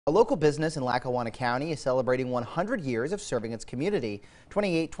A local business in Lackawanna County is celebrating 100 years of serving its community.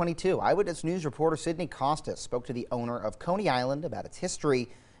 2822 Eyewitness News reporter Sydney Costas spoke to the owner of Coney Island about its history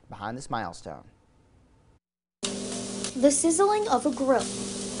behind this milestone. The sizzling of a grill,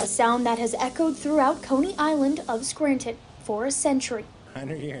 a sound that has echoed throughout Coney Island of Scranton for a century.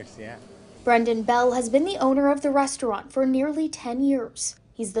 100 years, yeah. Brendan Bell has been the owner of the restaurant for nearly 10 years.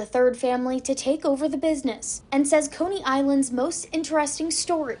 He's the third family to take over the business and says Coney Island's most interesting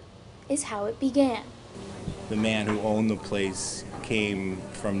story is how it began. The man who owned the place came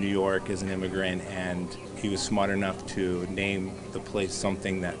from New York as an immigrant, and he was smart enough to name the place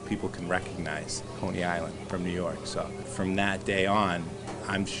something that people can recognize, Coney Island from New York. So from that day on,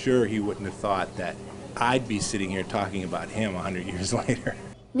 I'm sure he wouldn't have thought that I'd be sitting here talking about him 100 years later.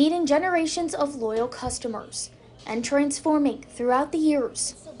 Meeting generations of loyal customers and transforming throughout the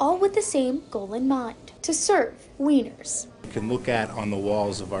years, all with the same goal in mind, to serve wieners. You can look at on the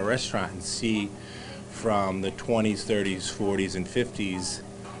walls of our restaurant and see from the 20s, 30s, 40s, and 50s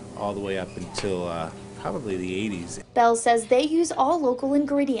all the way up until probably the 80s. Bell says they use all local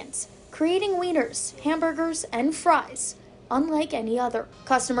ingredients, creating wieners, hamburgers, and fries unlike any other.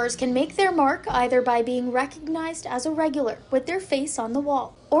 Customers can make their mark either by being recognized as a regular with their face on the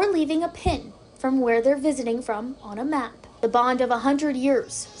wall or leaving a pin from where they're visiting from on a map. The bond of 100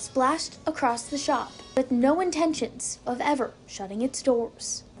 years splashed across the shop with no intentions of ever shutting its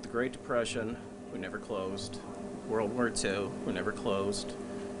doors. The Great Depression, we never closed. World War II, we never closed.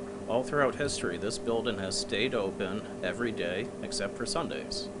 All throughout history, this building has stayed open every day except for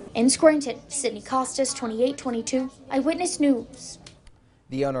Sundays. In Scranton, Sydney Costas, 2822, Eyewitness News.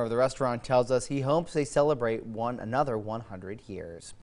 The owner of the restaurant tells us he hopes they celebrate another 100 years.